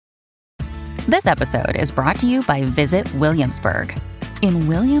This episode is brought to you by Visit Williamsburg. In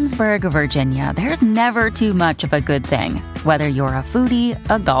Williamsburg, Virginia, there's never too much of a good thing. Whether you're a foodie,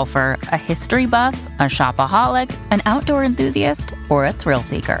 a golfer, a history buff, a shopaholic, an outdoor enthusiast, or a thrill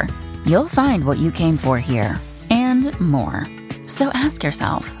seeker, you'll find what you came for here and more. So ask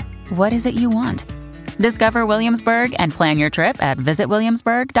yourself, what is it you want? Discover Williamsburg and plan your trip at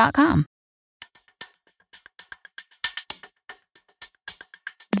visitwilliamsburg.com.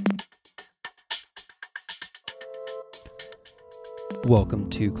 Welcome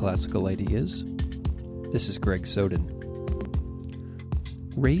to Classical Ideas. This is Greg Soden.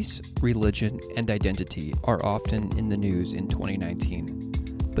 Race, religion, and identity are often in the news in 2019,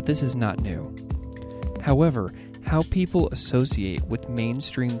 but this is not new. However, how people associate with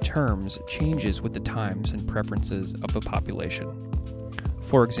mainstream terms changes with the times and preferences of the population.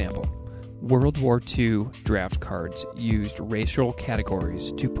 For example, World War II draft cards used racial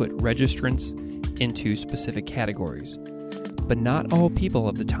categories to put registrants into specific categories, but not all people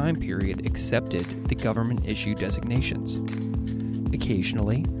of the time period accepted the government-issued designations.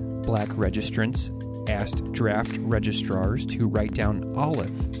 Occasionally, black registrants asked draft registrars to write down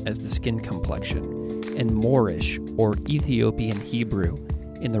olive as the skin complexion and Moorish or Ethiopian Hebrew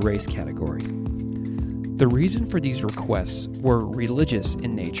in the race category. The reason for these requests were religious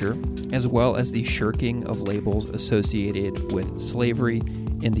in nature, as well as the shirking of labels associated with slavery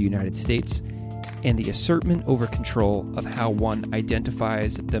in the United States and the assertment over control of how one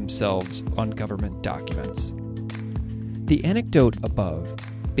identifies themselves on government documents. The anecdote above,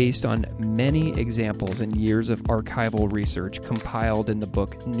 based on many examples and years of archival research compiled in the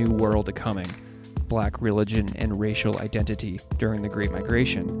book New World A-Coming, Black Religion and Racial Identity During the Great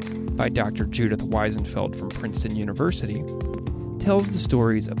Migration by Dr. Judith Wiesenfeld from Princeton University, tells the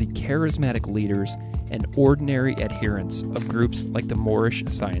stories of the charismatic leaders and ordinary adherents of groups like the Moorish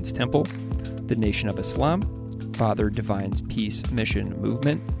Science Temple, the Nation of Islam, Father Divine's Peace Mission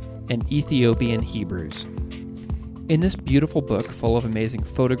Movement, and Ethiopian Hebrews. In this beautiful book full of amazing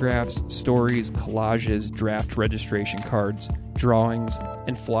photographs, stories, collages, draft registration cards, drawings,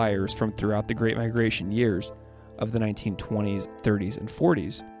 and flyers from throughout the Great Migration years of the 1920s, 30s, and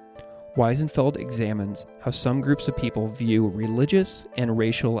 40s, Wiesenfeld examines how some groups of people view religious and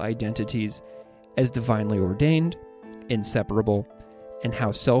racial identities as divinely ordained, inseparable, and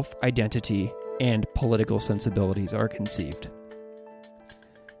how self-identity and political sensibilities are conceived.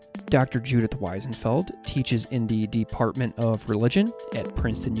 Dr. Judith Wiesenfeld teaches in the Department of Religion at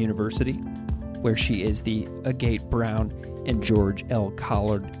Princeton University, where she is the Agate Brown and George L.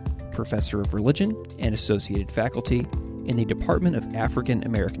 Collard Professor of Religion and Associated Faculty in the Department of African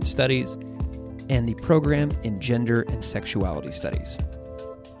American Studies and the program in Gender and Sexuality Studies.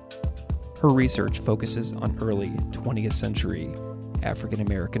 Her research focuses on early 20th century African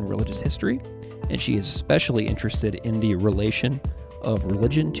American religious history, and she is especially interested in the relation of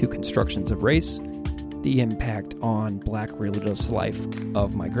religion to constructions of race, the impact on Black religious life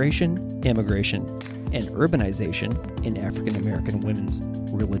of migration, immigration, and urbanization in African American women's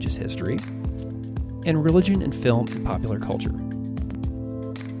religious history, and religion in film and popular culture.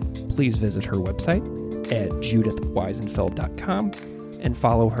 Please visit her website at judithwiesenfeld.com and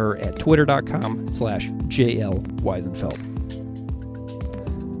follow her at twitter.com/JLWiesenfeld.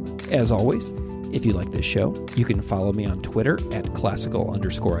 As always, if you like this show, you can follow me on Twitter at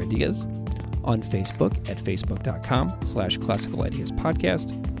classical_ideas, on Facebook at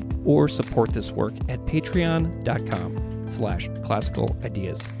facebook.com/classicalideaspodcast, or support this work at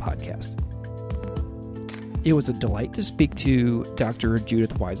patreon.com/classicalideaspodcast. It was a delight to speak to Dr.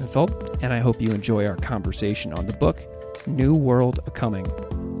 Judith Wiesenfeld, and I hope you enjoy our conversation on the book New World A-Coming,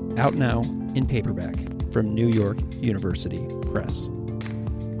 out now in paperback from New York University Press.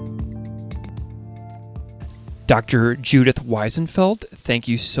 Dr. Judith Wiesenfeld, thank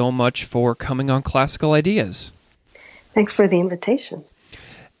you so much for coming on Classical Ideas. Thanks for the invitation.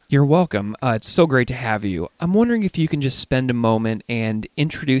 You're welcome. It's so great to have you. I'm wondering if you can just spend a moment and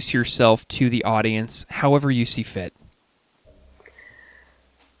introduce yourself to the audience however you see fit.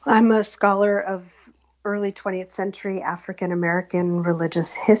 I'm a scholar of early 20th century African American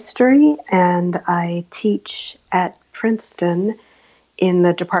religious history, and I teach at Princeton in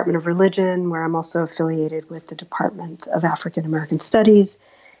the Department of Religion, where I'm also affiliated with the Department of African American Studies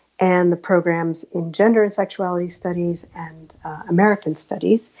and the programs in Gender and Sexuality Studies and American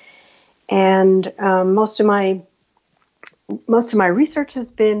Studies. And most of my research has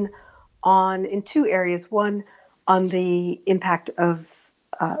been in two areas. One, on the impact of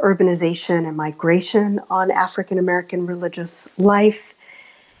urbanization and migration on African American religious life.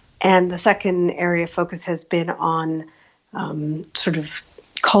 And the second area of focus has been on sort of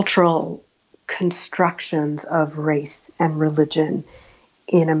cultural constructions of race and religion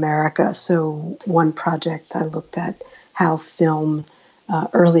in America. So one project I looked at how film,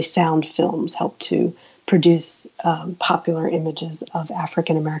 early sound films helped to produce popular images of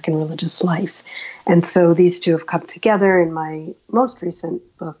African American religious life. And so these two have come together in my most recent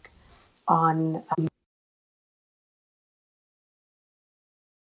book on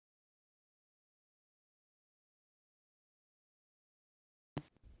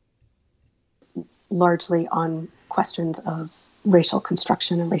largely on questions of racial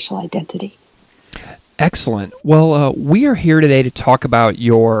construction and racial identity. Excellent. Well, we are here today to talk about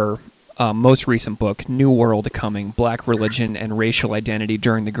your most recent book, New World Coming, Black Religion and Racial Identity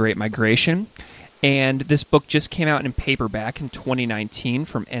During the Great Migration. And this book just came out in paperback in 2019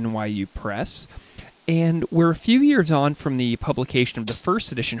 from NYU Press. And we're a few years on from the publication of the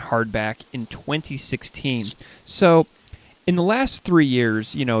first edition hardback in 2016. So in the last 3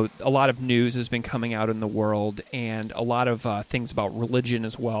 years, you know, a lot of news has been coming out in the world, and a lot of things about religion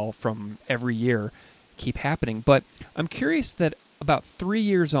as well from every year keep happening. But I'm curious that about 3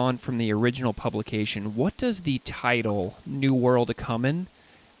 years on from the original publication, what does the title New World A-Comin'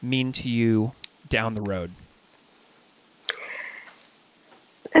 mean to you down the road?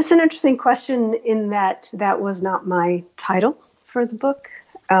 That's an interesting question in that was not my title for the book.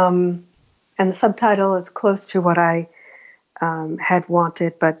 And the subtitle is close to what I had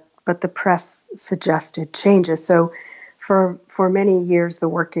wanted, but the press suggested changes. So for many years, the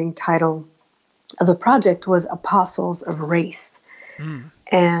working title of the project was Apostles of Race.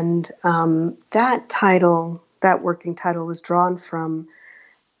 And that working title was drawn from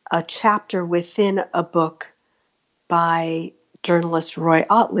a chapter within a book by journalist Roy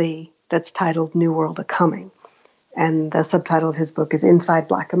Ottley that's titled New World A-Coming. And the subtitle of his book is Inside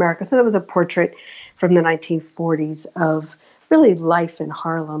Black America. So that was a portrait from the 1940s of really life in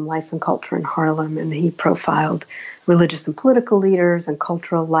Harlem, life and culture in Harlem. And he profiled religious and political leaders and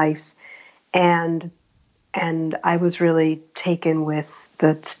cultural life. And I was really taken with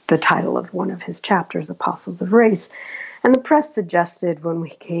the title of one of his chapters, Apostles of Race. And the press suggested when we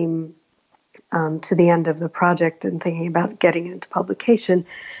came to the end of the project and thinking about getting it into publication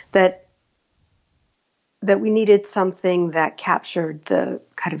that we needed something that captured the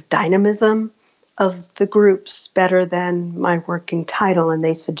kind of dynamism of the groups better than my working title, and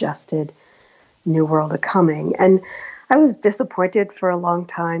they suggested New World A-Coming. And I was disappointed for a long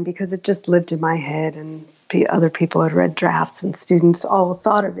time because it just lived in my head, and other people had read drafts, and students all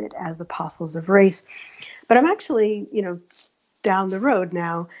thought of it as Apostles of Race. But I'm actually, down the road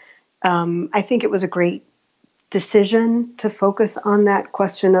now. I think it was a great decision to focus on that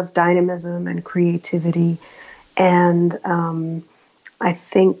question of dynamism and creativity. And I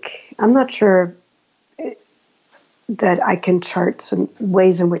think, I'm not sure that I can chart some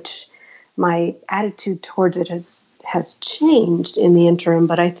ways in which my attitude towards it has changed in the interim,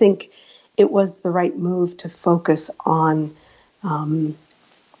 but I think it was the right move to focus on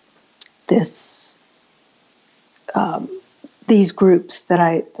these groups that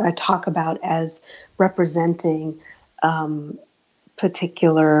I talk about as representing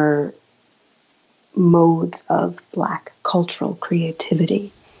particular modes of Black cultural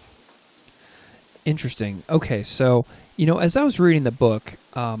creativity. Interesting. Okay, so, as I was reading the book,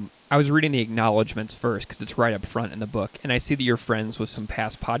 I was reading the acknowledgments first because it's right up front in the book, and I see that you're friends with some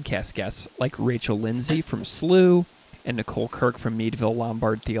past podcast guests like Rachel Lindsay from SLU and Nicole Kirk from Meadville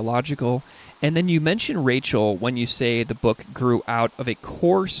Lombard Theological. And then you mention Rachel when you say the book grew out of a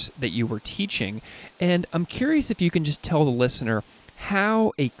course that you were teaching. And I'm curious if you can just tell the listener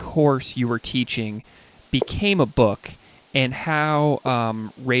how a course you were teaching became a book and how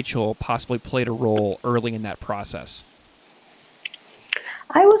Rachel possibly played a role early in that process.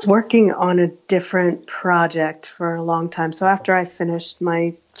 I was working on a different project for a long time. So after I finished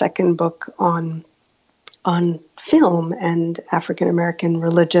my second book on film and African American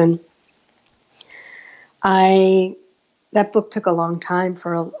religion, that book took a long time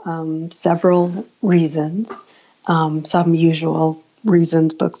for several reasons. Some usual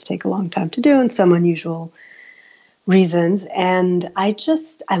reasons books take a long time to do, and some unusual reasons. And I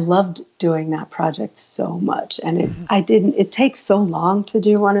loved doing that project so much. And it takes so long to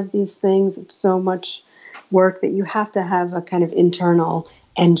do one of these things. It's so much work that you have to have a kind of internal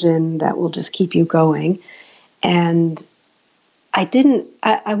engine that will just keep you going. And I didn't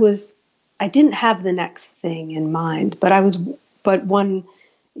have the next thing in mind, but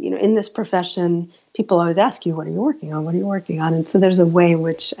in this profession, people always ask you, what are you working on? What are you working on? And so there's a way in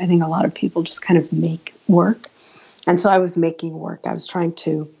which I think a lot of people just kind of make work. And so I was making work. I was trying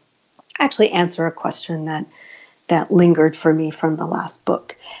to actually answer a question that lingered for me from the last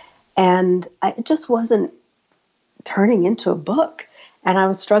book. And it just wasn't turning into a book. And I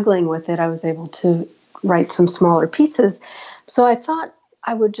was struggling with it. I was able to write some smaller pieces. So I thought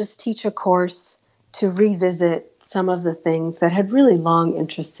I would just teach a course to revisit some of the things that had really long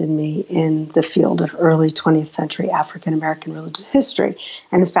interested me in the field of early 20th century African American religious history.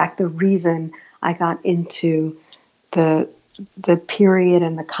 And in fact, the reason I got into the period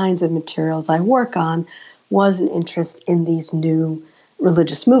and the kinds of materials I work on was an interest in these new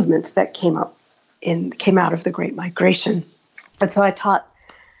religious movements that came out of the Great Migration. And so I taught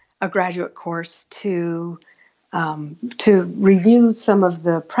a graduate course to review some of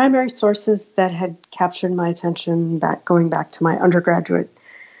the primary sources that had captured my attention going back to my undergraduate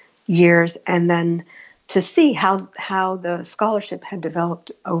years, and then to see how the scholarship had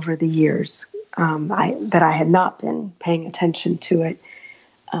developed over the years. That I had not been paying attention to it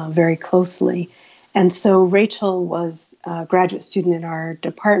very closely. And so Rachel was a graduate student in our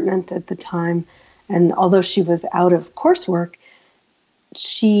department at the time, and although she was out of coursework,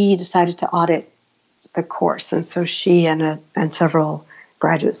 she decided to audit the course. And so she and several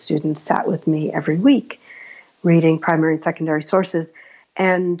graduate students sat with me every week reading primary and secondary sources.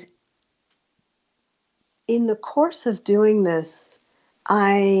 And in the course of doing this,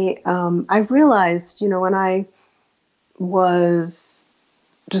 I realized, when I was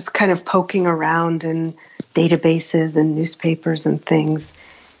just kind of poking around in databases and newspapers and things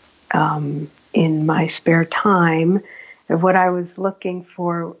in my spare time, what I was looking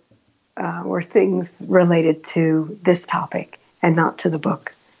for were things related to this topic and not to the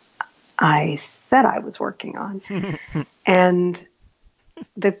book I said I was working on. And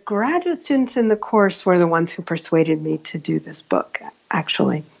the graduate students in the course were the ones who persuaded me to do this book,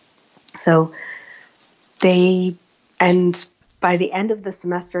 actually. So and by the end of the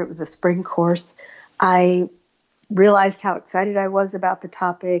semester, it was a spring course, I realized how excited I was about the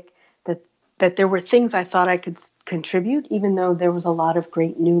topic, that there were things I thought I could contribute, even though there was a lot of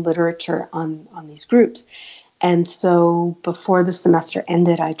great new literature on these groups. And so before the semester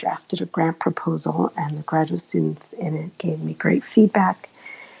ended, I drafted a grant proposal, and the graduate students in it gave me great feedback,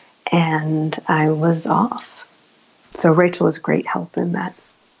 and I was off. So Rachel was great help in that.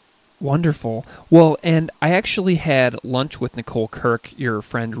 Wonderful. Well, and I actually had lunch with Nicole Kirk, your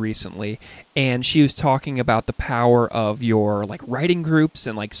friend, recently, and she was talking about the power of your writing groups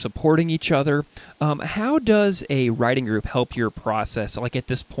and supporting each other. How does a writing group help your process at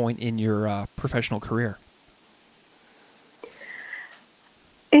this point in your professional career?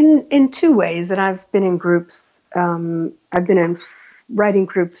 In two ways, and I've been in groups. I've been in writing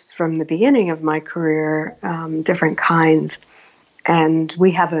groups from the beginning of my career, different kinds. And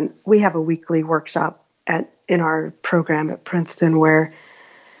we have a weekly workshop in our program at Princeton where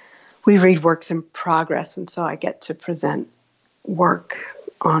we read works in progress, and so I get to present work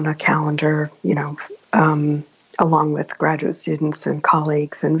on a calendar, along with graduate students and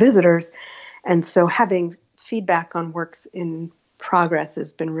colleagues and visitors. And so having feedback on works in progress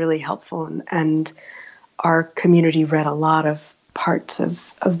has been really helpful, and our community read a lot of parts of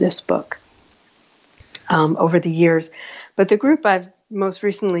this book over the years. But the group I've most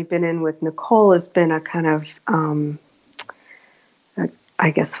recently been in with Nicole has been a kind of,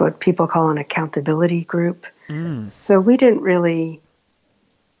 I guess what people call an accountability group. So we didn't really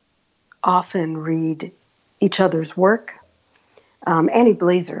often read each other's work. Annie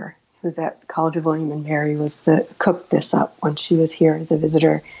Blazer, who's at College of William and Mary, cooked this up when she was here as a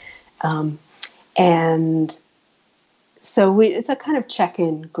visitor. And so it's a kind of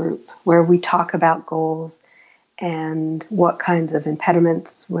check-in group where we talk about goals and what kinds of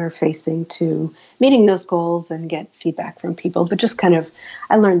impediments we're facing to meeting those goals and get feedback from people. But just kind of,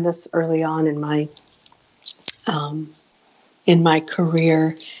 I learned this early on in my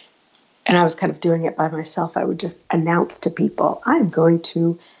career, and I was kind of doing it by myself. I would just announce to people, I'm going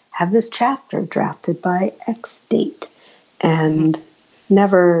to have this chapter drafted by X date, and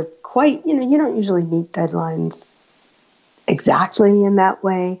never quite, you don't usually meet deadlines exactly in that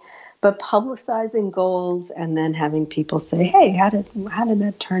way, but publicizing goals and then having people say, hey, how did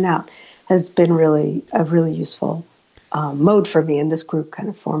that turn out, has been really a really useful mode for me, and this group kind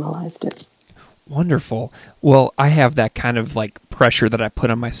of formalized it. Wonderful. Well, I have that kind of pressure that I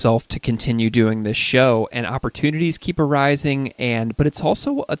put on myself to continue doing this show, and opportunities keep arising, but it's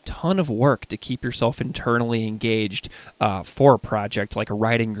also a ton of work to keep yourself internally engaged for a project like a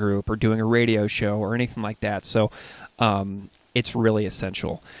writing group or doing a radio show or anything like that. So it's really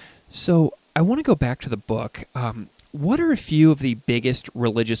essential. So I want to go back to the book. What are a few of the biggest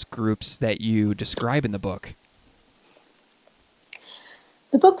religious groups that you describe in the book?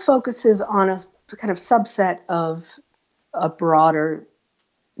 The book focuses on a kind of subset of a broader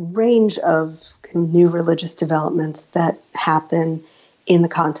range of kind of new religious developments that happen in the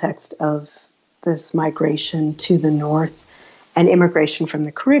context of this migration to the north and immigration from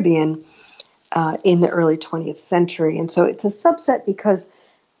the Caribbean in the early 20th century. And so it's a subset because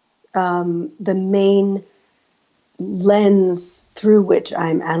the main lens through which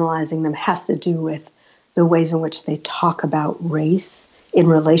I'm analyzing them has to do with the ways in which they talk about race in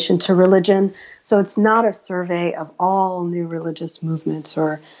relation to religion. So it's not a survey of all new religious movements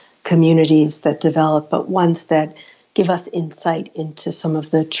or communities that develop, but ones that give us insight into some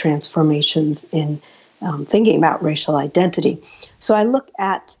of the transformations in thinking about racial identity. So I look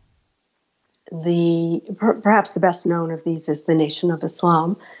at perhaps the best known of these is the Nation of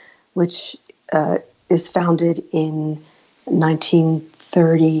Islam, which is founded in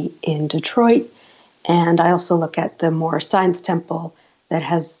 1930 in Detroit. And I also look at the Moorish Science Temple that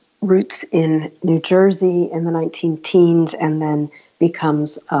has roots in New Jersey in the 19-teens and then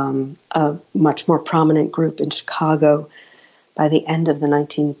becomes a much more prominent group in Chicago by the end of the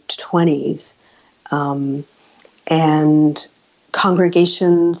 1920s. And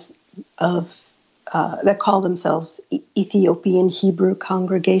congregations of that call themselves Ethiopian Hebrew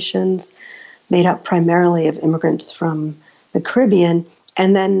congregations, made up primarily of immigrants from the Caribbean.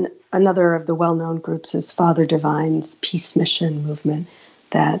 And then another of the well-known groups is Father Divine's Peace Mission movement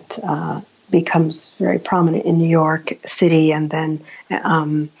that becomes very prominent in New York City and then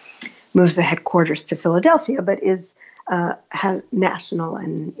moves the headquarters to Philadelphia, but has national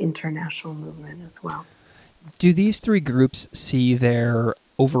and international movement as well. Do these three groups see their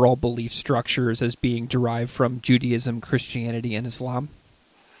overall belief structures as being derived from Judaism, Christianity, and Islam?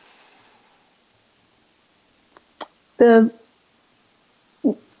 The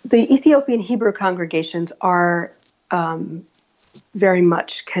Ethiopian Hebrew congregations are very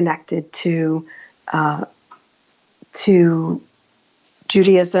much connected to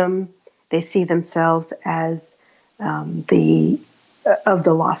Judaism. They see themselves as of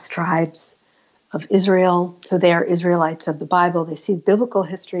the lost tribes of Israel. So they are Israelites of the Bible. They see biblical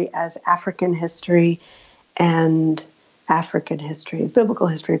history as African history and African history, biblical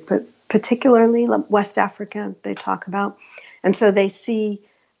history, but particularly West Africa they talk about. And so they see,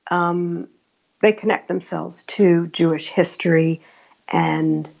 they connect themselves to Jewish history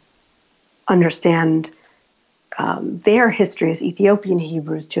and understand their history as Ethiopian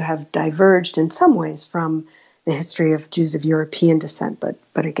Hebrews to have diverged in some ways from the history of Jews of European descent.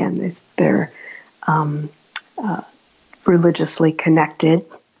 But again, they're religiously connected.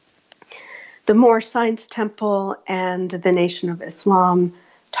 The Moorish Science Temple and the Nation of Islam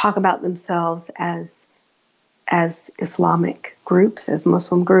talk about themselves as Islamic groups, as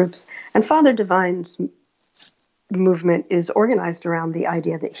Muslim groups. And Father Divine's movement is organized around the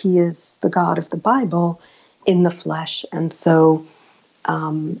idea that he is the God of the Bible in the flesh. And so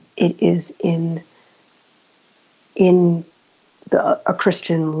it is in a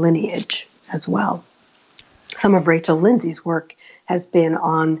Christian lineage as well. Some of Rachel Lindsay's work has been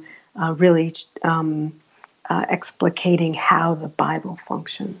on really explicating how the Bible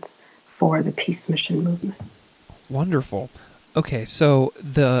functions for the Peace Mission movement. Wonderful. Okay, so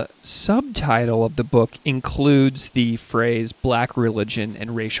the subtitle of the book includes the phrase Black religion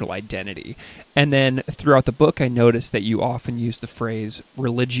and racial identity. And then throughout the book, I noticed that you often use the phrase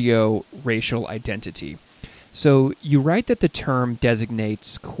religio-racial identity. So you write that the term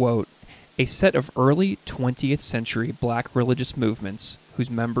designates, quote, a set of early 20th century Black religious movements whose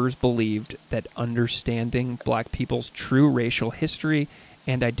members believed that understanding Black people's true racial history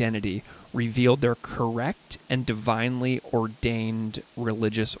and identity revealed their correct and divinely ordained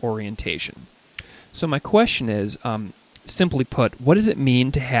religious orientation. So my question is, simply put, what does it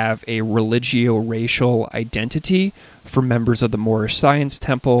mean to have a religio-racial identity for members of the Moorish Science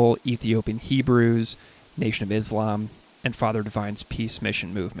Temple, Ethiopian Hebrews, Nation of Islam, and Father Divine's Peace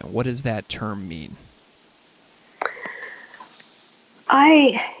Mission movement? What does that term mean?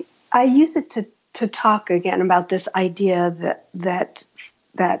 I use it to talk again about this idea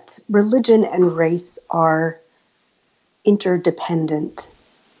that religion and race are interdependent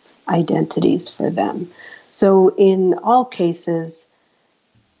identities for them. So in all cases,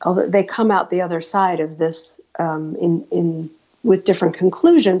 although they come out the other side of this with different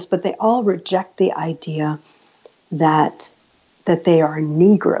conclusions, but they all reject the idea that they are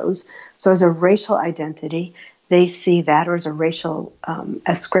Negroes. So as a racial identity, they see that, or as a racial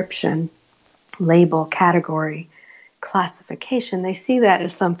ascription, label, category, classification, they see that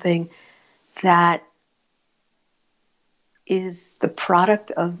as something that is the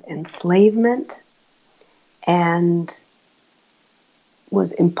product of enslavement and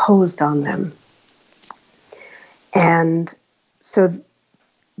was imposed on them. And so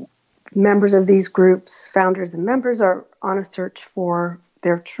members of these groups, founders and members, are on a search for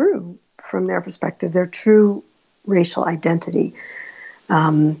from their perspective, their true racial identity.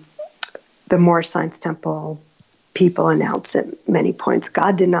 The Moorish Science Temple people announce at many points,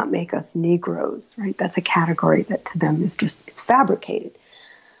 God did not make us Negroes, right? That's a category that to them is it's fabricated.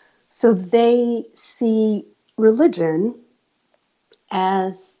 So they see religion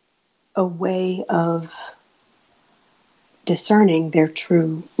as a way of discerning their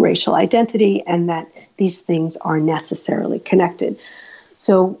true racial identity, and that these things are necessarily connected.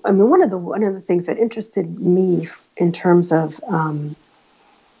 So, I mean, one of the things that interested me in terms of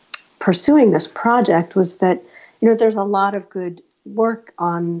pursuing this project was that, there's a lot of good work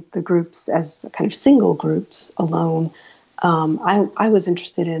on the groups as kind of single groups alone. I was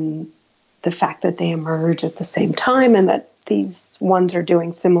interested in the fact that they emerge at the same time and that these ones are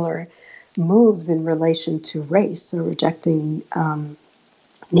doing similar moves in relation to race, so rejecting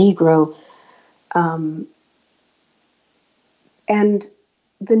Negro. And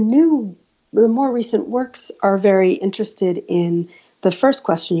the more recent works are very interested in the first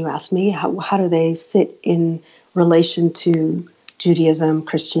question you asked me, how do they sit in relation to Judaism,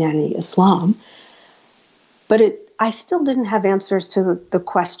 Christianity, Islam? But I still didn't have answers to the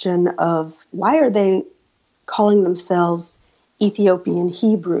question of why are they calling themselves Ethiopian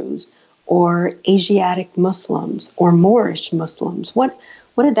Hebrews or Asiatic Muslims or Moorish Muslims? What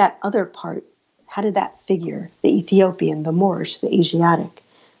did that other part, how did that figure? The Ethiopian, the Moorish, the Asiatic.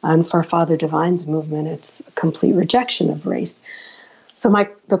 And for Father Divine's movement, it's a complete rejection of race. So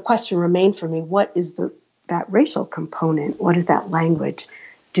the question remained for me, what is that racial component? What is that language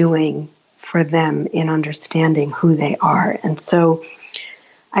doing for them in understanding who they are? And so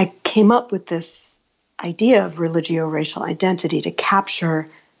I came up with this idea of religio-racial identity to capture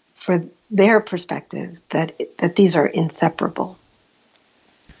for their perspective that these are inseparable.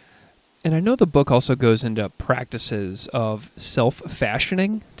 And I know the book also goes into practices of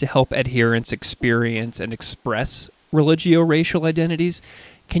self-fashioning to help adherents experience and express religio-racial identities.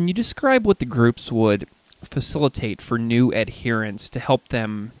 Can you describe what the groups would facilitate for new adherents to help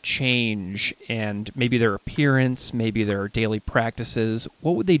them change, and maybe their appearance, maybe their daily practices?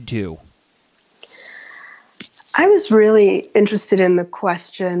 What would they do? I was really interested in the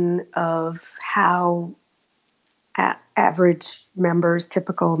question of how average members,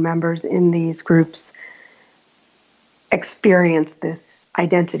 typical members in these groups experience this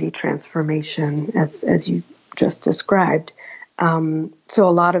identity transformation as you just described. So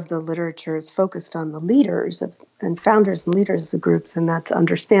a lot of the literature is focused on the leaders and founders and leaders of the groups, and that's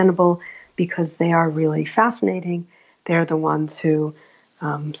understandable because they are really fascinating. They're the ones who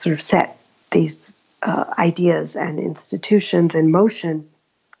sort of set these ideas and institutions in motion,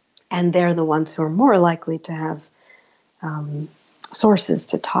 and they're the ones who are more likely to have sources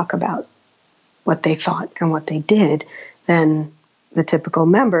to talk about what they thought and what they did than the typical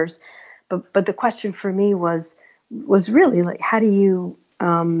members. But the question for me was really like, how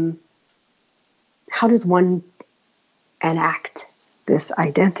does one enact this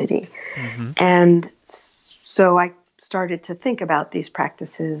identity? Mm-hmm. And so I started to think about these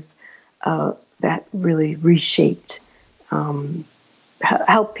practices that really reshaped,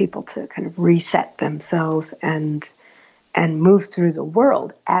 help people to kind of reset themselves and move through the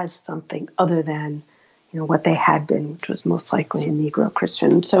world as something other than what they had been, which was most likely a Negro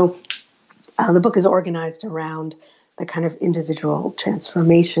Christian. So the book is organized around the kind of individual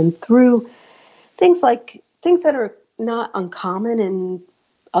transformation through things that are not uncommon in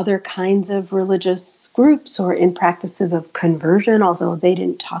other kinds of religious groups or in practices of conversion, although they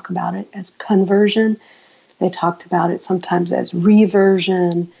didn't talk about it as conversion. They talked about it sometimes as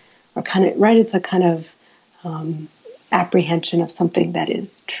reversion, or kind of, right? It's a kind of apprehension of something that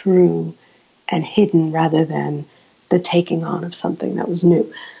is true and hidden rather than the taking on of something that was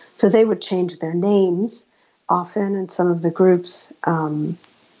new. So they would change their names often, and some of the groups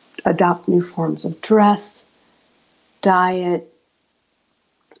adopt new forms of dress, diet,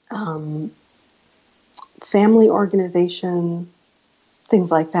 family organization,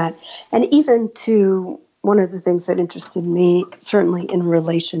 things like that. And even to one of the things that interested me, certainly in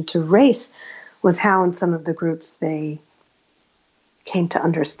relation to race, was how in some of the groups they came to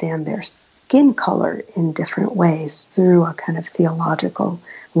understand their skin color in different ways through a kind of theological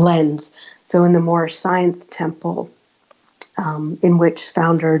lens. So in the Moorish Science Temple, in which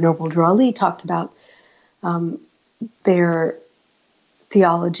founder Noble Drew Ali talked about their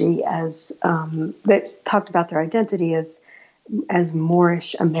theology as, that talked about their identity as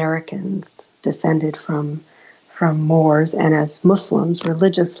Moorish Americans descended from Moors, and as Muslims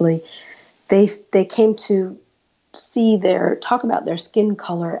religiously, they came to talk about their skin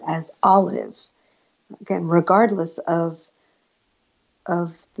color as olive. Again, regardless of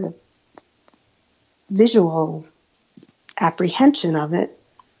the visual apprehension of it,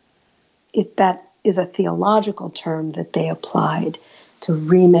 that is a theological term that they applied to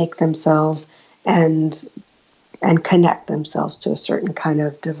remake themselves and connect themselves to a certain kind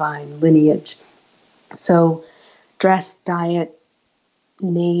of divine lineage. So dress, diet,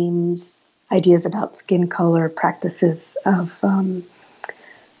 names, ideas about skin color, practices of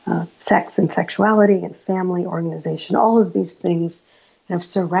sex and sexuality and family organization, all of these things have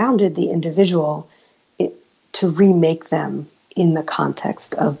surrounded the individual to remake them in the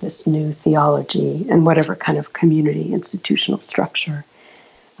context of this new theology and whatever kind of community, institutional structure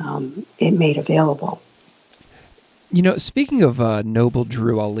it made available. You know, speaking of Noble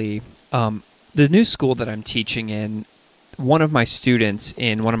Drew Ali, the new school that I'm teaching in, one of my students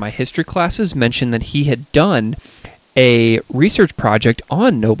in one of my history classes mentioned that he had done a research project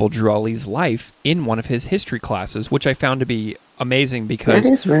on Noble Drew Ali's life in one of his history classes, which I found to be amazing because...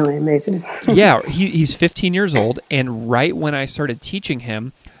 That is really amazing. Yeah, he's 15 years old, and right when I started teaching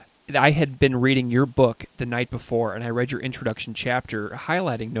him, I had been reading your book the night before, and I read your introduction chapter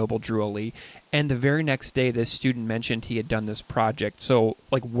highlighting Noble Drew Ali, and the very next day this student mentioned he had done this project, so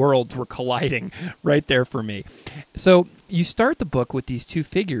like worlds were colliding right there for me. So you start the book with these two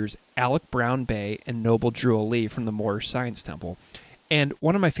figures, Alec Brown Bey and Noble Drew Ali from the Moorish Science Temple. And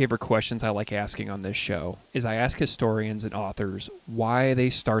one of my favorite questions I like asking on this show is I ask historians and authors why they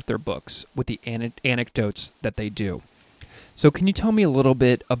start their books with the anecdotes that they do. So can you tell me a little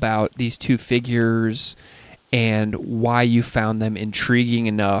bit about these two figures and why you found them intriguing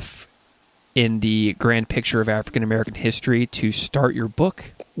enough in the grand picture of African American history to start your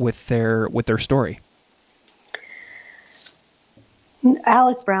book with their story?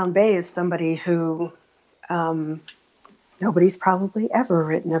 Alec Brown Bey is somebody who nobody's probably ever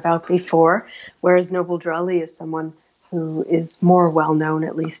written about before, whereas Noble Drew Ali is someone who is more well-known,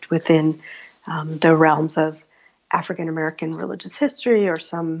 at least within the realms of African American religious history or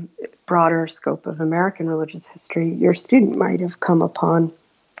some broader scope of American religious history. Your student might have come upon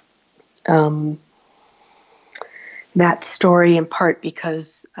that story in part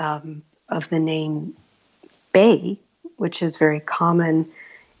because of the name Bey, which is very common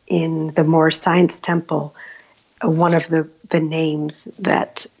in the Moorish Science Temple. One of the names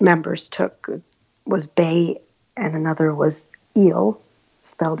that members took was Bey, and another was El,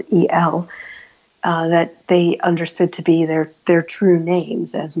 spelled E-L, that they understood to be their true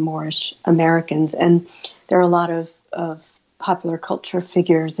names as Moorish Americans. And there are a lot of popular culture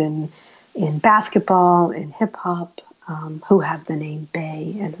figures in basketball, in hip-hop, who have the name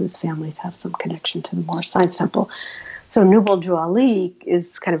Bey and whose families have some connection to the Moorish Science Temple. So Noble Drew Ali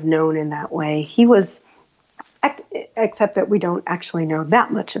is kind of known in that way. He was, except that we don't actually know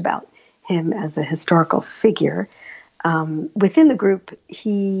that much about him as a historical figure. Within the group,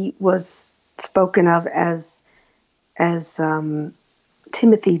 he was spoken of as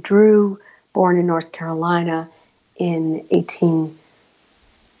Timothy Drew, born in North Carolina in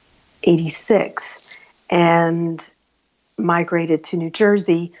 1886, and migrated to New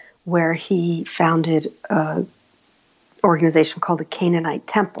Jersey, where he founded an organization called the Canaanite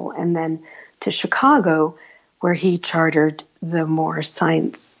Temple, and then to Chicago, where he chartered the Moorish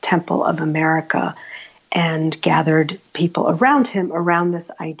Science Temple of America and gathered people around him around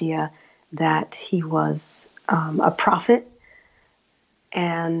this idea that he was a prophet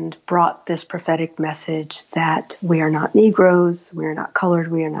and brought this prophetic message that we are not Negroes, we are not colored,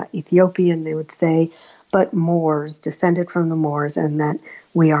 we are not Ethiopian, they would say, but Moors, descended from the Moors, and that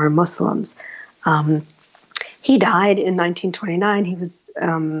we are Muslims. He died in 1929. He was,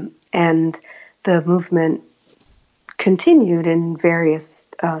 and the movement continued in various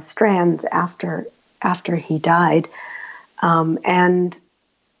strands after he died, and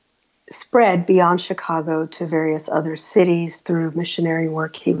spread beyond Chicago to various other cities through missionary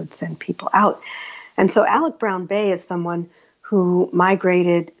work. He would send people out. And so Alec Brown Bey is someone who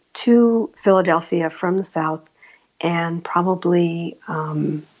migrated to Philadelphia from the South and probably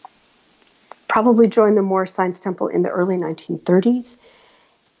joined the Moorish Science Temple in the early 1930s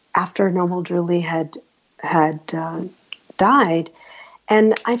after Noble Drew Ali had died.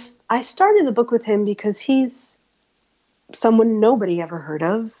 And I started the book with him because he's someone nobody ever heard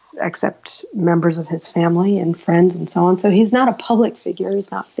of, except members of his family and friends and so on. So he's not a public figure.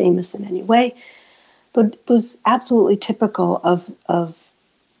 He's not famous in any way, but was absolutely typical of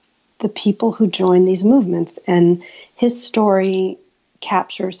the people who joined these movements. And his story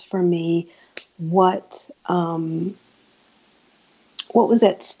captures for me what was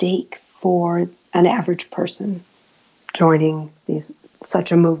at stake for an average person joining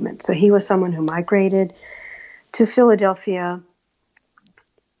such a movement. So he was someone who migrated to Philadelphia,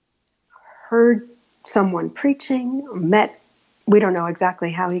 heard someone preaching, we don't know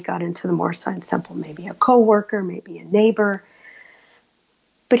exactly how he got into the Moorish Science Temple, maybe a co-worker, maybe a neighbor,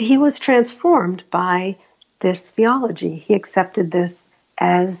 but he was transformed by this theology. He accepted this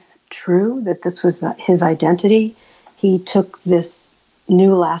as true, that this was his identity. He took this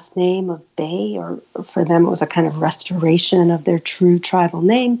new last name of Bey, or for them it was a kind of restoration of their true tribal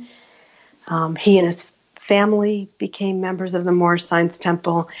name. He and his family became members of the Moorish Science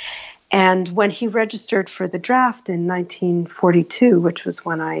Temple. And when he registered for the draft in 1942, which was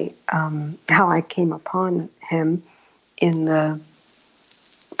when how I came upon him in the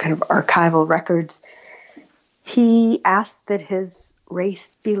kind of archival records, he asked that his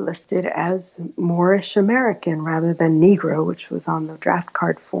race be listed as Moorish American rather than Negro, which was on the draft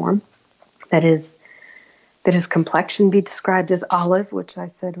card form. That his complexion be described as olive, which I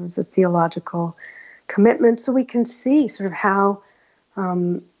said was a theological commitment. So we can see sort of how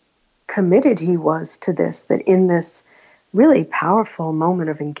committed he was to this, that in this really powerful moment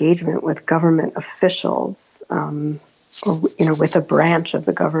of engagement with government officials, or with a branch of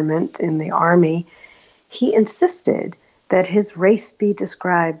the government in the army, he insisted that his race be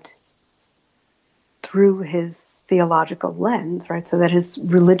described through his theological lens, right? So that his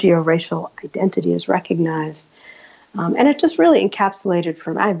religio-racial identity is recognized. And it just really encapsulated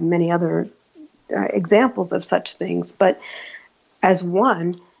I have many other examples of such things, but as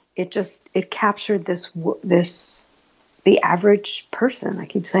one, it captured the average person. I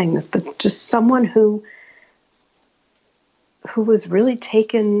keep saying this, but just someone who was really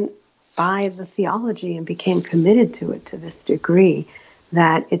taken by the theology and became committed to it to this degree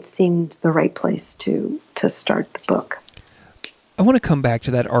that it seemed the right place to start the book. I want to come back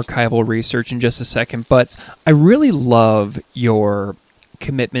to that archival research in just a second, but I really love your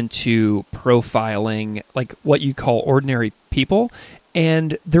commitment to profiling, like what you call ordinary people.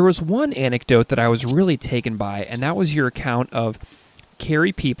 And there was one anecdote that I was really taken by, and that was your account of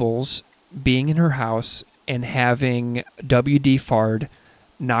Carrie Peoples being in her house and having W.D. Fard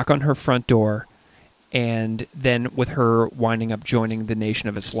knock on her front door, and then with her winding up joining the Nation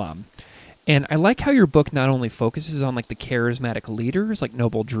of Islam. And I like how your book not only focuses on like the charismatic leaders like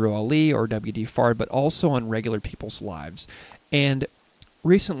Noble Drew Ali or W.D. Fard, but also on regular people's lives. And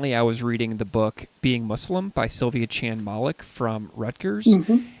recently I was reading the book Being Muslim by Sylvia Chan Malik from Rutgers,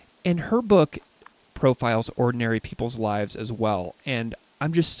 and her book profiles ordinary people's lives as well. And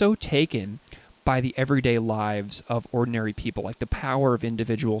I'm just so taken by the everyday lives of ordinary people. Like the power of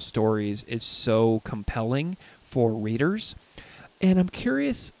individual stories is so compelling for readers. And I'm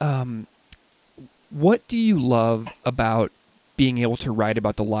curious, what do you love about being able to write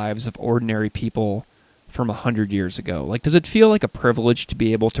about the lives of ordinary people from 100 years ago? Like, does it feel like a privilege to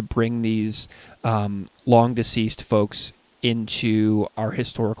be able to bring these long deceased folks into our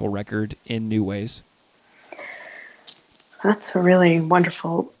historical record in new ways? That's a really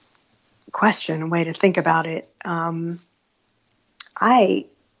wonderful question, a way to think about it. I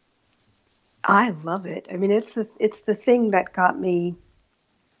love it. I mean, it's the thing that got me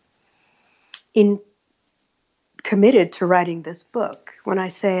committed to writing this book. When I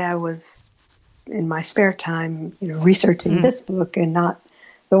say I was in my spare time, researching this book and not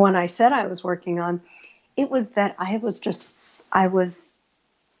the one I said I was working on, it was that I was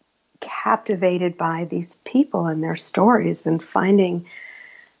captivated by these people and their stories and finding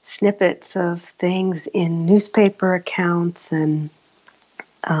snippets of things in newspaper accounts, and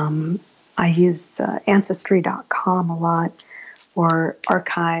I use Ancestry.com a lot, or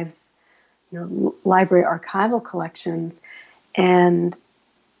archives, library archival collections, and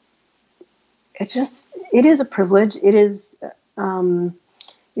it is a privilege. It is,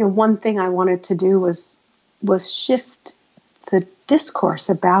 one thing I wanted to do was shift the discourse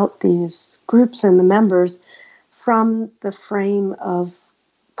about these groups and the members from the frame of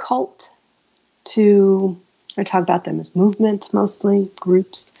cult to, I talk about them as movements, mostly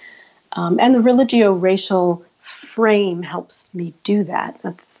groups, and the religio-racial frame helps me do that.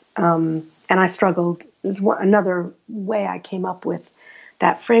 That's and I struggled. Another way I came up with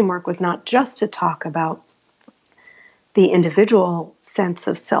that framework was not just to talk about the individual sense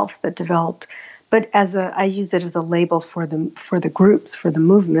of self that developed, but I use it as a label for the groups, for the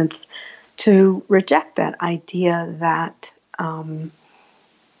movements, to reject that idea that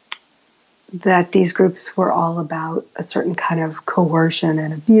that these groups were all about a certain kind of coercion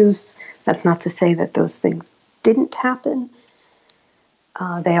and abuse. That's not to say that those things didn't happen.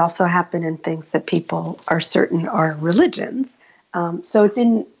 They also happen in things that people are certain are religions. So it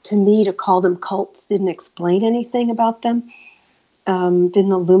didn't, to me, to call them cults didn't explain anything about them,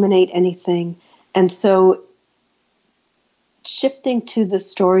 didn't illuminate anything. And so shifting to the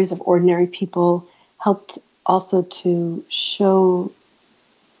stories of ordinary people helped also to show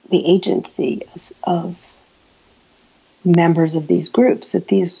the agency of members of these groups, that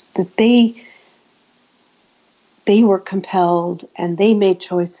they were compelled and they made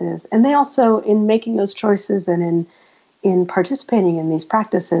choices. And they also, in making those choices and in participating in these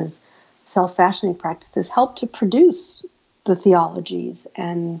practices, self-fashioning practices, helped to produce the theologies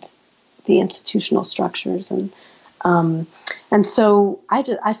and the institutional structures. And so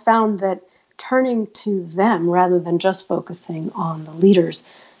I found that turning to them rather than just focusing on the leaders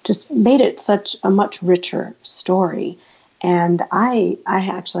just made it such a much richer story. And I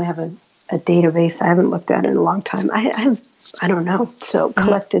actually have a database I haven't looked at in a long time. I don't know, so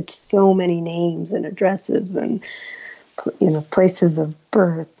collected so many names and addresses and places of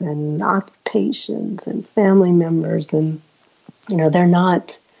birth and occupations and family members, and they're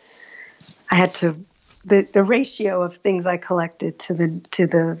not. I had to the ratio of things I collected to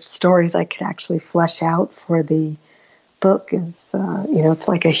the stories I could actually flesh out for the book is it's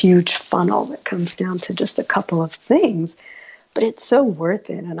like a huge funnel that comes down to just a couple of things. But it's so worth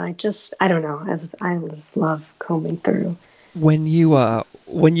it, and I don't know. I just love combing through. When you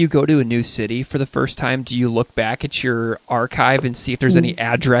go to a new city for the first time, do you look back at your archive and see if there's any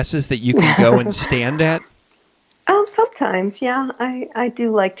addresses that you can go and stand at? Sometimes, yeah. I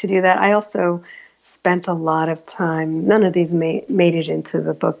do like to do that. I also spent a lot of time. None of these made it into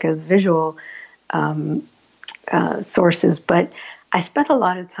the book as visual sources, but I spent a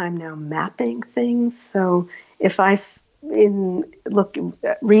lot of time now mapping things. So if reading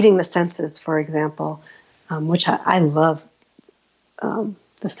the census, for example, which I love.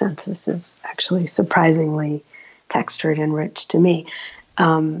 The census is actually surprisingly textured and rich to me.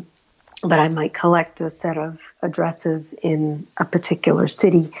 But I might collect a set of addresses in a particular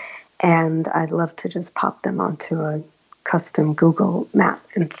city, and I'd love to just pop them onto a custom Google map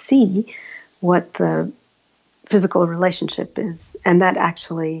and see what the physical relationship is. And that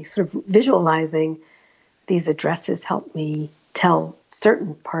actually sort of visualizing these addresses helped me tell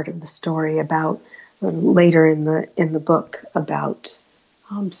certain part of the story about later in the book about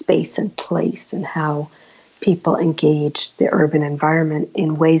space and place and how people engage the urban environment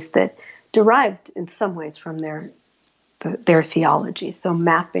in ways that derived in some ways from their theology. So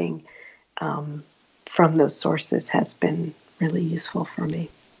mapping from those sources has been really useful for me.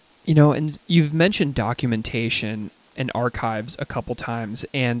 And you've mentioned documentation and archives a couple times,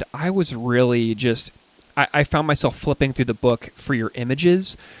 and I was really I found myself flipping through the book for your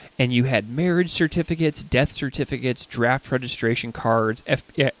images, and you had marriage certificates, death certificates, draft registration cards,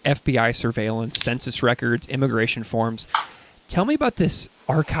 FBI surveillance, census records, immigration forms. Tell me about this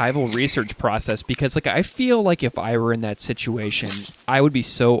archival research process, because I feel like if I were in that situation, I would be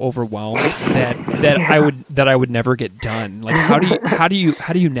so overwhelmed that I would never get done. How do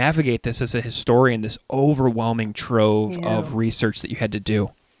you navigate this as a historian, this overwhelming trove of research that you had to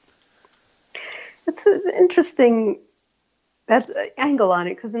do? It's an interesting angle on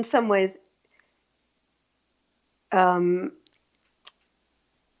it, because in some ways, I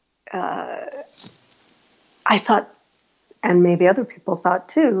thought, and maybe other people thought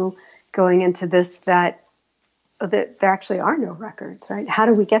too, going into this, that there actually are no records, right? How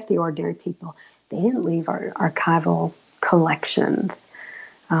do we get the ordinary people? They didn't leave our archival collections.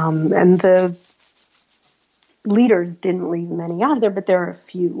 And the leaders didn't leave many either, but there are a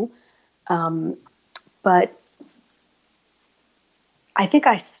few. But I think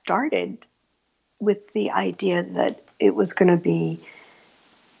I started with the idea that it was going to be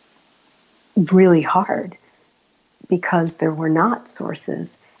really hard because there were not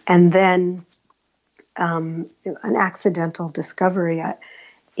sources. And then an accidental discovery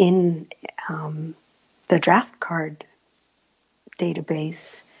in the draft card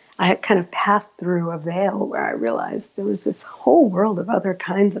database, I had kind of passed through a veil where I realized there was this whole world of other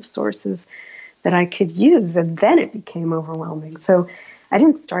kinds of sources that I could use, and then it became overwhelming. So I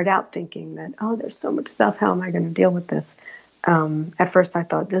didn't start out thinking that, there's so much stuff, how am I going to deal with this? At first I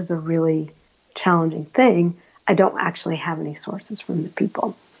thought, this is a really challenging thing. I don't actually have any sources from the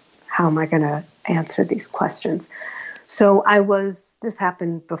people. How am I going to answer these questions? So this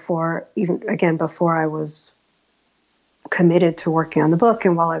happened before I was committed to working on the book,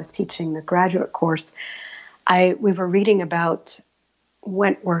 and while I was teaching the graduate course, we were reading about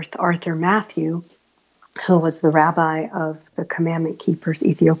Wentworth Arthur Matthew, who was the rabbi of the Commandment Keepers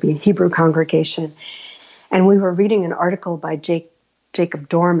Ethiopian Hebrew congregation. And we were reading an article by Jake Jacob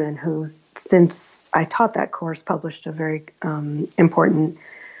Dorman, who, since I taught that course, published a very important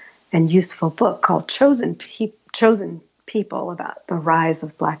and useful book called Chosen People, about the rise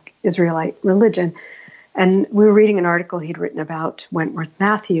of Black Israelite religion. And we were reading an article he'd written about Wentworth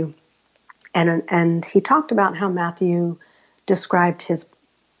Matthew, and he talked about how Matthew described his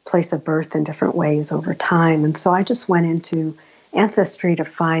place of birth in different ways over time. And so I just went into Ancestry to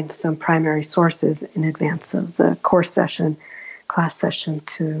find some primary sources in advance of the class session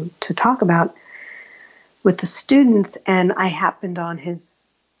to talk about with the students. And I happened on his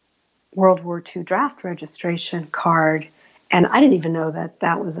World War II draft registration card, and I didn't even know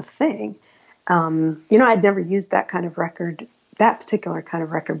that was a thing. I'd never used that particular kind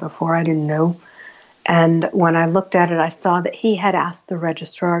of record before. I didn't know. And when I looked at it, I saw that he had asked the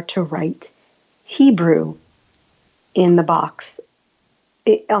registrar to write Hebrew in the box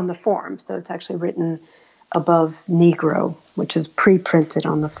on the form. So it's actually written above Negro, which is pre-printed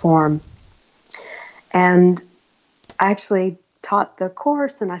on the form. And I actually taught the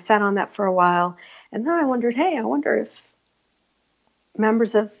course, and I sat on that for a while. And then I wondered, I wonder if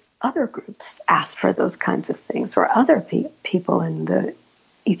members of other groups asked for those kinds of things, or other people in the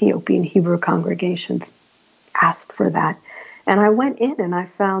Ethiopian Hebrew congregations asked for that. And I went in and I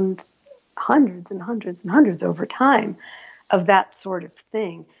found hundreds and hundreds and hundreds over time of that sort of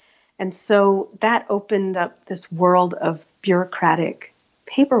thing. And so that opened up this world of bureaucratic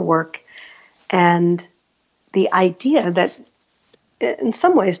paperwork, and the idea that in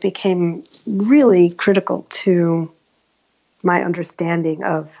some ways became really critical to my understanding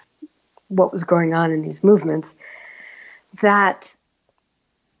of what was going on in these movements, that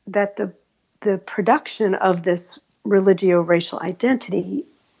the production of this religio-racial identity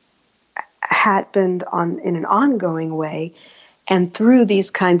happened in an ongoing way, and through these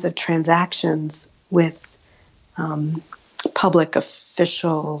kinds of transactions with public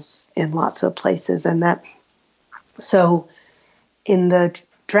officials in lots of places. And so in the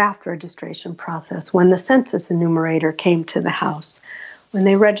draft registration process, when the census enumerator came to the house, when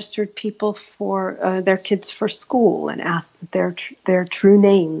they registered people for their kids for school and asked that their true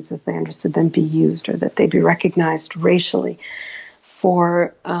names, as they understood them, be used, or that they be recognized racially,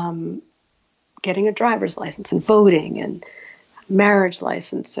 for getting a driver's license and voting and marriage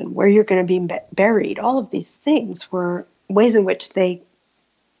license and where you're going to be buried, all of these things were ways in which they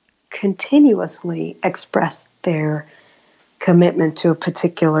continuously expressed their commitment to a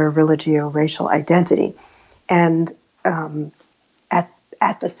particular religio-racial identity. And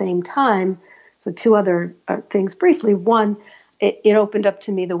at the same time, so two other things briefly. One, it opened up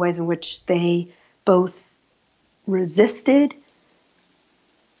to me the ways in which they both resisted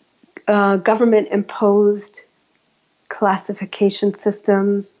government-imposed classification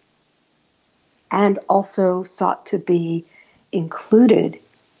systems and also sought to be included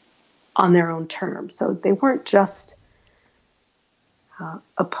on their own terms. So they weren't just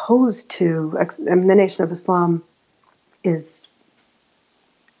opposed to, the Nation of Islam is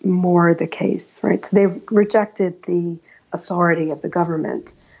more the case, right? So they rejected the authority of the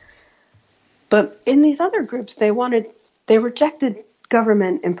government. But in these other groups, they rejected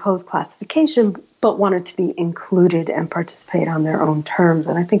government-imposed classification, but wanted to be included and participate on their own terms.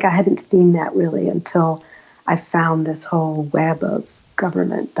 And I think I hadn't seen that really until I found this whole web of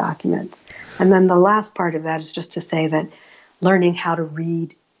government documents. And then the last part of that is just to say that learning how to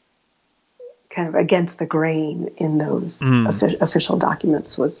read kind of against the grain in those official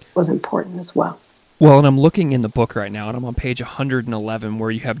documents was important as well. Well, and I'm looking in the book right now, and I'm on page 111,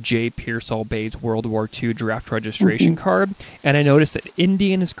 where you have J. Pearsall Bay's World War II draft registration card, and I noticed that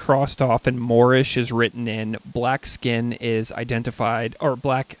Indian is crossed off and Moorish is written in, black skin is identified, or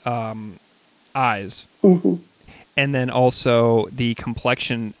black eyes, and then also the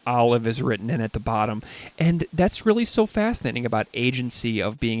complexion olive is written in at the bottom. And that's really so fascinating about agency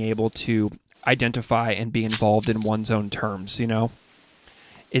of being able to identify and be involved in one's own terms, you know?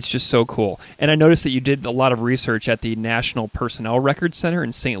 It's just so cool. And I noticed that you did a lot of research at the National Personnel Records Center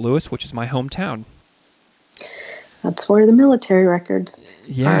in St. Louis, which is my hometown. That's where the military records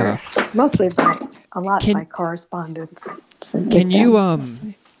are, mostly by correspondence. Can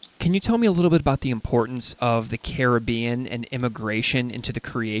you tell me a little bit about the importance of the Caribbean and immigration into the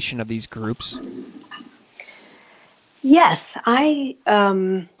creation of these groups? Yes,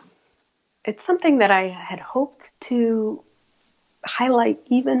 it's something that I had hoped to highlight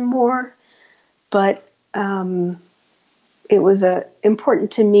even more, but it was important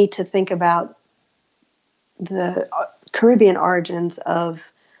to me to think about the Caribbean origins of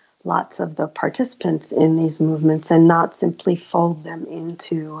lots of the participants in these movements and not simply fold them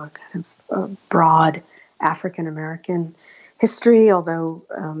into a kind of a broad African American history, although,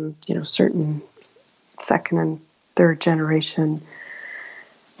 certain second and third generation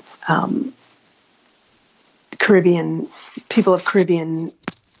Caribbean people of Caribbean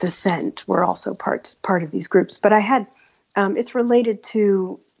descent were also part of these groups. But I had it's related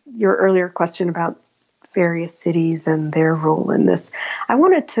to your earlier question about various cities and their role in this. I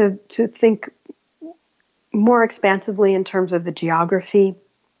wanted to think more expansively in terms of the geography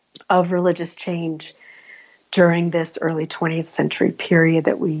of religious change during this early 20th century period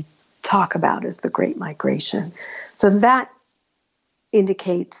that we talk about as the Great Migration. So that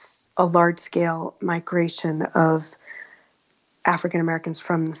indicates a large-scale migration of African Americans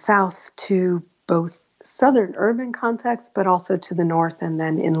from the South to both southern urban contexts, but also to the north, and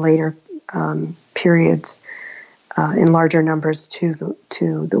then in later periods, in larger numbers to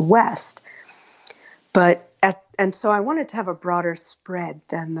the west. And so I wanted to have a broader spread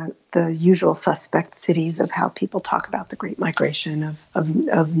than the usual suspect cities of how people talk about the Great Migration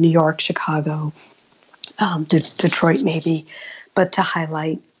of New York, Chicago, Detroit maybe, but to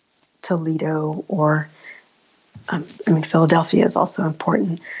highlight Toledo or Philadelphia is also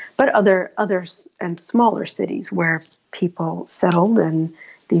important, but others and smaller cities where people settled and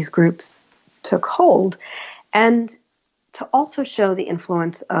these groups took hold, and to also show the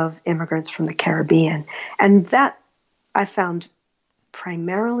influence of immigrants from the Caribbean. And that I found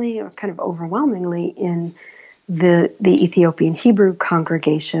primarily or kind of overwhelmingly in the Ethiopian Hebrew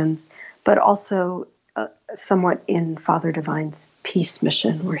congregations, but also somewhat in Father Divine's Peace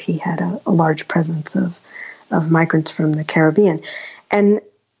Mission, where he had a large presence of migrants from the Caribbean. And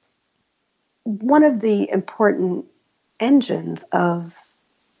one of the important engines of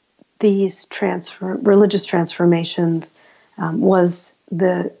these religious transformations was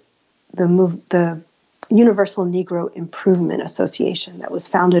the Universal Negro Improvement Association that was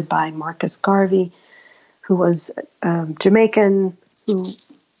founded by Marcus Garvey, who was Jamaican, who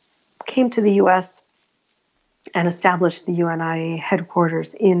came to the U.S. and established the UNIA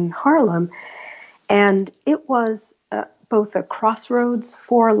headquarters in Harlem. And it was both a crossroads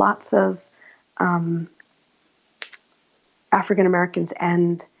for lots of African Americans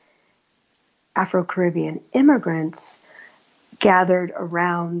and Afro-Caribbean immigrants gathered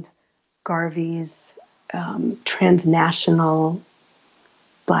around Garvey's transnational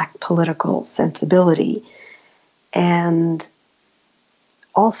Black political sensibility, and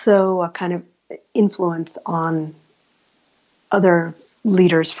also a kind of influence on other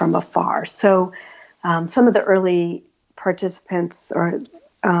leaders from afar. So some of the early participants are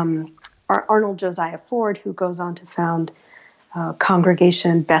Arnold Josiah Ford, who goes on to found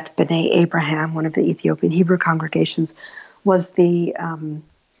congregation Beth B'nai Abraham, one of the Ethiopian Hebrew congregations, was the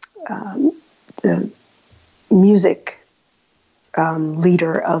music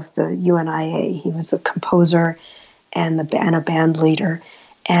leader of the UNIA. He was a composer and a band leader,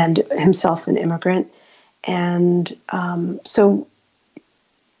 and himself an immigrant. And so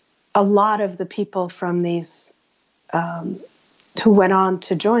a lot of the people from these who went on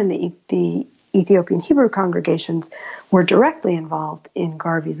to join the Ethiopian Hebrew congregations were directly involved in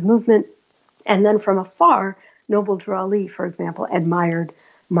Garvey's movement. And then from afar, Noble Drew Ali, for example, admired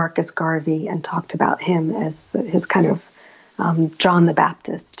Marcus Garvey and talked about him as his kind of John the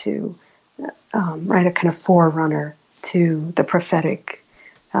Baptist to a kind of forerunner to the prophetic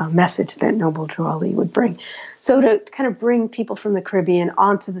message that Noble Drew Ali would bring. So to kind of bring people from the Caribbean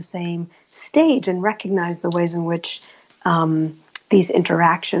onto the same stage and recognize the ways in which these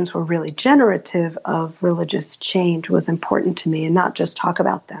interactions were really generative of religious change was important to me, and not just talk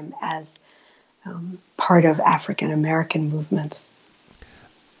about them as part of African American movements.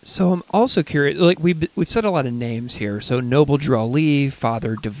 So I'm also curious, like we've said a lot of names here. So Noble Drew Ali,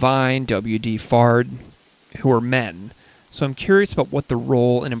 Father Divine, W.D. Fard, who are men. So I'm curious about what the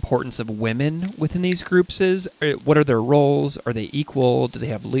role and importance of women within these groups is. What are their roles? Are they equal? Do they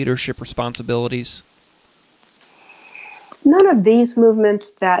have leadership responsibilities? None of these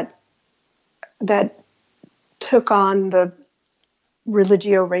movements that took on the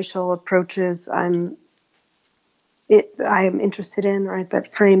religio-racial approaches I am interested in, right,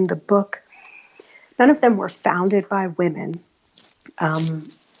 that framed the book, none of them were founded by women.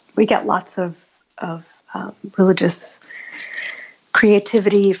 We get lots of religious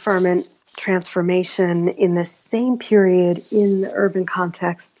creativity, ferment, transformation in the same period in the urban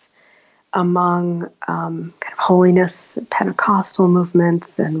contexts among kind of holiness, Pentecostal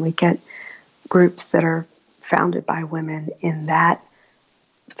movements, and we get groups that are founded by women in that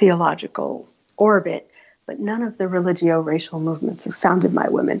theological orbit, but none of the religio-racial movements are founded by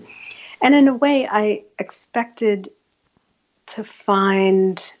women. And in a way, I expected to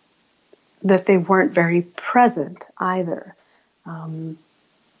find that they weren't very present either. One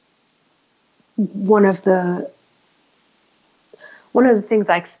of the things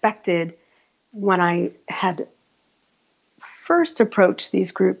I expected when I had first approached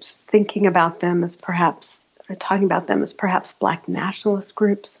these groups, thinking about them as perhaps, or talking about them as perhaps Black nationalist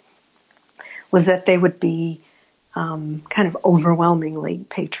groups, was that they would be kind of overwhelmingly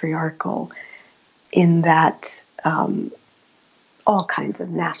patriarchal, in that all kinds of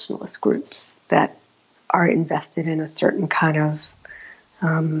nationalist groups that are invested in a certain kind of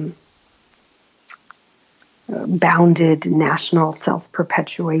bounded national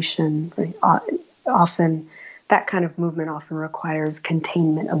self-perpetuation. Right? Often, that kind of movement often requires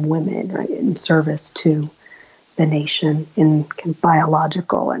containment of women, right, in service to the nation in kind of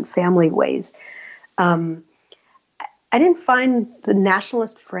biological and family ways. I didn't find the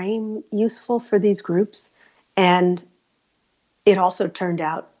nationalist frame useful for these groups, and it also turned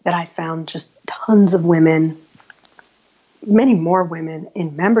out that I found just tons of women, many more women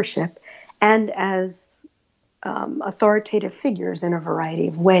in membership, and as authoritative figures in a variety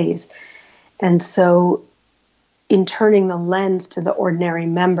of ways. And so in turning the lens to the ordinary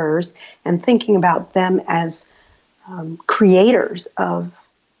members and thinking about them as creators of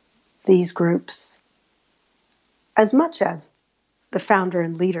these groups, as much as the founder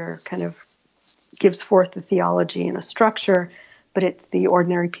and leader kind of gives forth the theology and a structure, but it's the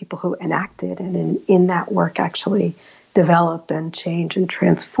ordinary people who enact it and in that work actually develop and change and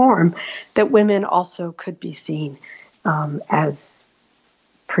transform, that women also could be seen as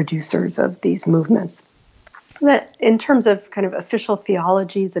producers of these movements. That in terms of kind of official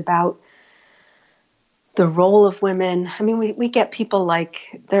theologies about the role of women, I mean, we get people like,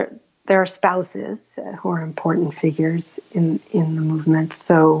 there are spouses who are important figures in the movement.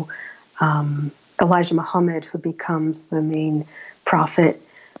 So Elijah Muhammad, who becomes the main prophet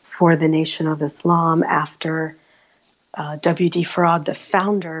for the Nation of Islam after W.D. Farad, the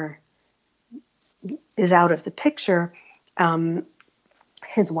founder, is out of the picture,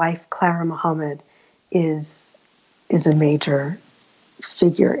 his wife, Clara Muhammad, is a major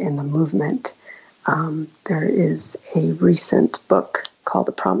figure in the movement. There is a recent book called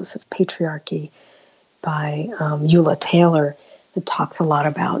The Promise of Patriarchy by Eula Taylor that talks a lot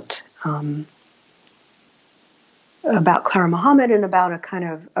about Clara Muhammad and about a kind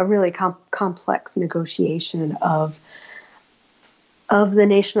of a really complex negotiation of the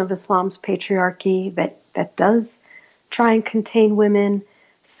Nation of Islam's patriarchy that does try and contain women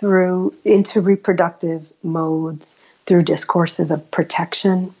into reproductive modes through discourses of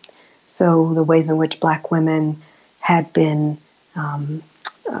protection. So the ways in which Black women had been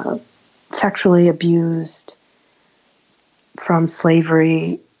sexually abused from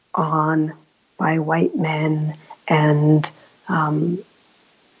slavery on by white men and kind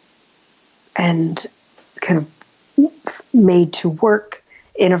of made to work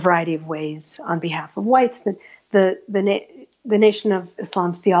in a variety of ways on behalf of whites. The Nation of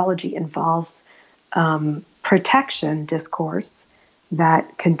Islam's theology involves protection discourse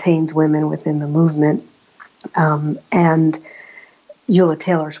that contains women within the movement. And Eula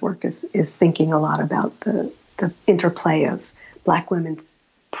Taylor's work is thinking a lot about the interplay of Black women's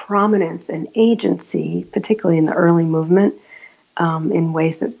prominence and agency, particularly in the early movement, in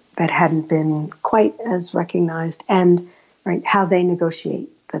ways that hadn't been quite as recognized, and right how they negotiate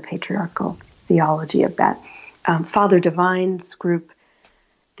the patriarchal theology of that. Father Divine's group,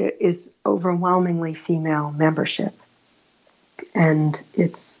 there is overwhelmingly female membership, and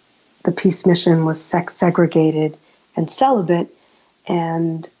the peace mission was sex segregated and celibate,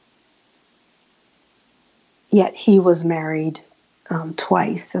 and yet he was married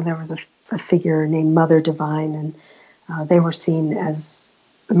twice, and there was a figure named Mother Divine, and they were seen as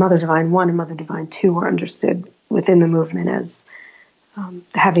Mother Divine 1 and Mother Divine 2 were understood within the movement as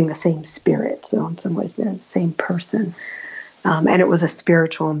having the same spirit. So in some ways, they're the same person. And it was a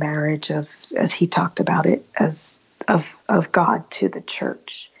spiritual marriage as he talked about it, of God to the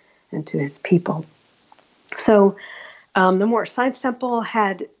church and to his people. So the Moorish Science Temple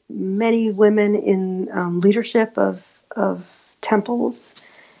had many women in leadership of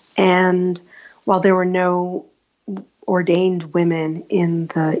temples. And while there were no ordained women in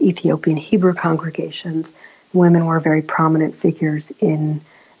the Ethiopian Hebrew congregations, women were very prominent figures in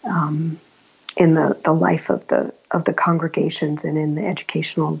the life of the congregations and in the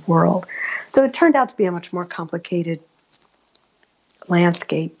educational world. So it turned out to be a much more complicated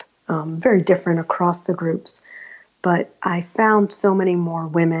landscape, very different across the groups. But I found so many more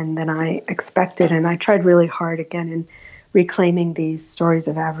women than I expected, and I tried really hard again in reclaiming these stories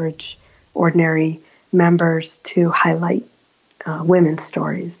of average, ordinary members to highlight women's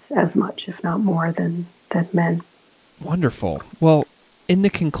stories as much, if not more, than men. Wonderful. Well, in the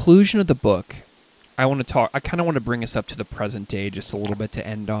conclusion of the book, I kind of want to bring us up to the present day just a little bit to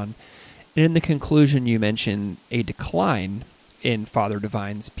end on. And in the conclusion, you mention a decline in Father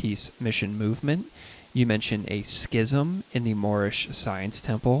Divine's peace mission movement. You mention a schism in the Moorish Science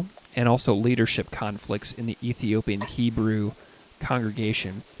Temple, and also leadership conflicts in the Ethiopian Hebrew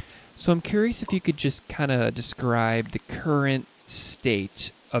congregation. So I'm curious if you could just kind of describe the current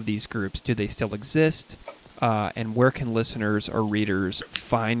state of these groups. Do they still exist? And where can listeners or readers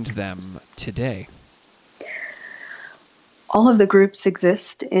find them today? All of the groups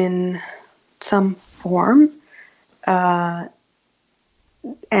exist in some form,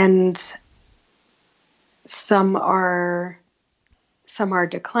 and some are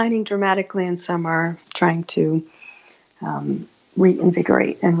declining dramatically, and some are trying to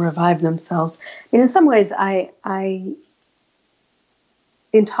reinvigorate and revive themselves. And in some ways, I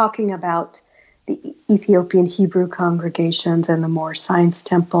in talking about the Ethiopian Hebrew congregations and the Moorish Science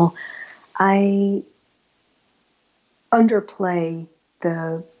Temple, I underplay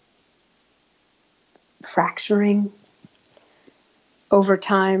the fracturing over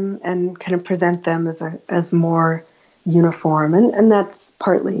time and kind of present them as more uniform. And that's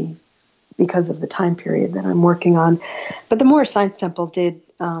partly because of the time period that I'm working on. But the Moorish Science Temple did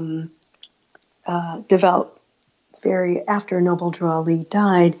develop after Noble Drew Ali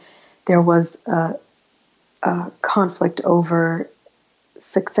died, there was a conflict over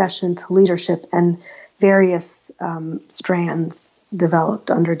succession to leadership, and various strands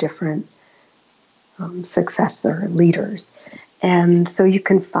developed under different successor leaders. And so you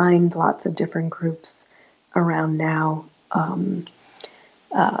can find lots of different groups around now.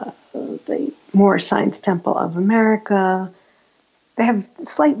 The Moorish Science Temple of America, they have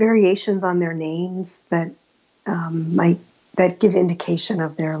slight variations on their names that that give indication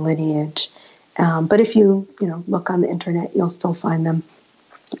of their lineage. But if you look on the internet, you'll still find them.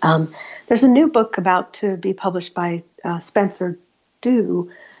 There's a new book about to be published by Spencer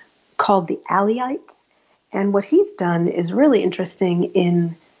Dew called The Aliyhites. And what he's done is really interesting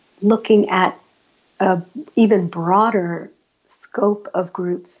in looking at an even broader scope of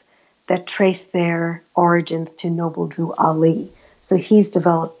groups that trace their origins to Noble Drew Ali. So he's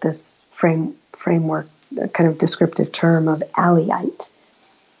developed this framework, a kind of descriptive term of Aliyhite.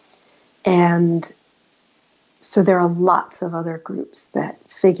 And so there are lots of other groups that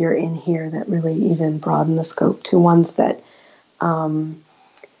figure in here that really even broaden the scope to ones that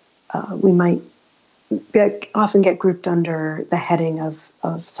we might often get grouped under the heading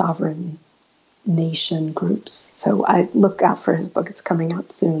of sovereign nation groups. So I look out for his book. It's coming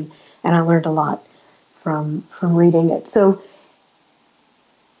out soon, and I learned a lot from reading it. So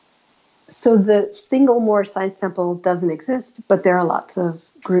the single Moorish Science Temple doesn't exist, but there are lots of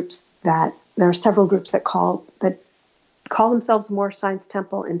groups there are several groups that call themselves Moorish Science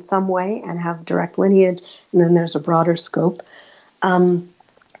Temple in some way and have direct lineage, and then there's a broader scope. The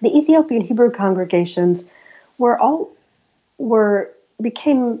Ethiopian Hebrew congregations there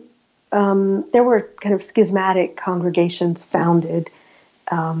were kind of schismatic congregations founded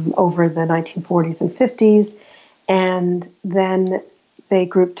over the 1940s and 50s, and then they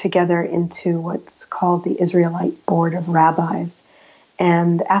grouped together into what's called the Israelite Board of Rabbis.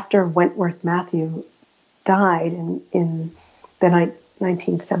 And after Wentworth Matthew died in the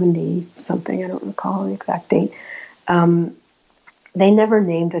 1970 something, I don't recall the exact date, they never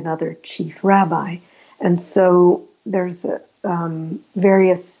named another chief rabbi. And so there's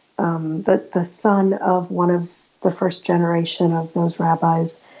various, the son of one of the first generation of those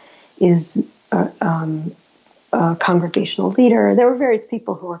rabbis is a congregational leader. There were various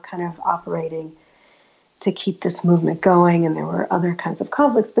people who were kind of operating to keep this movement going, and there were other kinds of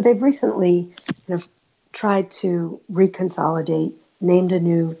conflicts, but they've recently tried to reconsolidate, named a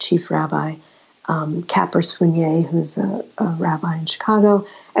new chief rabbi, Capers Fournier, who's a rabbi in Chicago,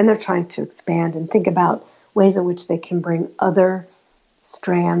 and they're trying to expand and think about ways in which they can bring other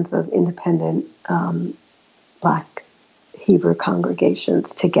strands of independent Black Hebrew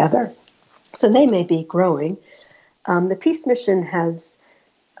congregations together. So they may be growing. The Peace Mission has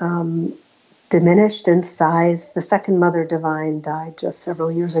diminished in size. The second Mother Divine died just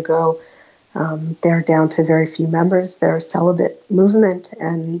several years ago. They're down to very few members. They're a celibate movement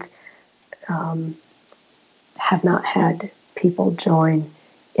and have not had people join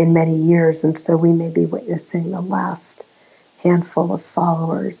in many years. And so we may be witnessing the last handful of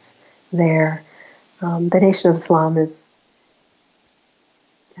followers there. The Nation of Islam has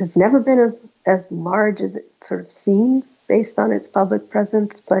never been as large as it sort of seems based on its public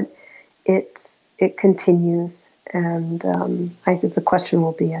presence, but it continues. And I think the question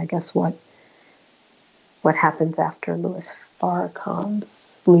will be, I guess, what what happens after Louis Farrakhan's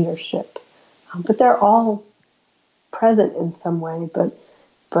leadership. But they're all present in some way. But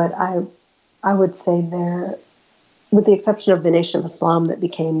I would say they're, with the exception of the Nation of Islam that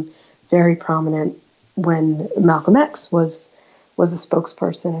became very prominent when Malcolm X was a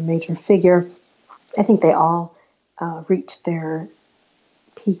spokesperson, a major figure, I think they all reached their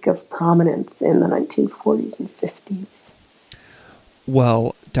peak of prominence in the 1940s and 50s.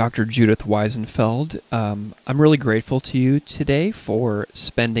 Well, Dr. Judith Weisenfeld, I'm really grateful to you today for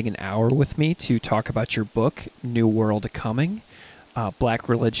spending an hour with me to talk about your book, New World Coming, Black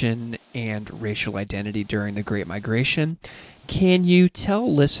Religion and Racial Identity During the Great Migration. Can you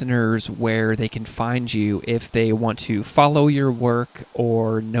tell listeners where they can find you if they want to follow your work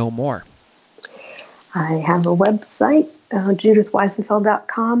or know more? I have a website,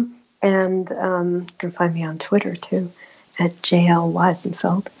 judithweisenfeld.com, and you can find me on Twitter, too, at JL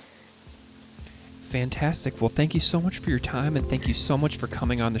Weisenfeld. Fantastic. Well, thank you so much for your time, and thank you so much for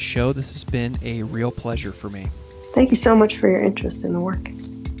coming on the show. This has been a real pleasure for me. Thank you so much for your interest in the work.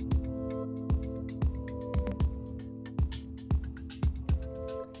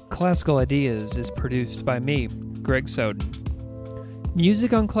 Classical Ideas is produced by me, Greg Soden.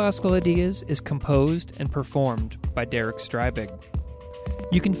 Music on Classical Ideas is composed and performed by Derek Strybig.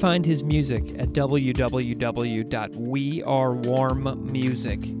 You can find his music at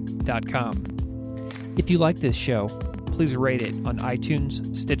www.wearewarmmusic.com. If you like this show, please rate it on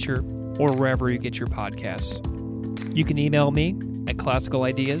iTunes, Stitcher, or wherever you get your podcasts. You can email me at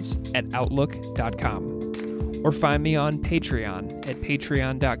classicalideas@outlook.com or find me on Patreon at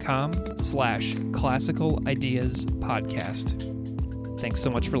patreon.com/classicalideaspodcast. Thanks so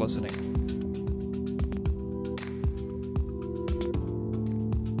much for listening.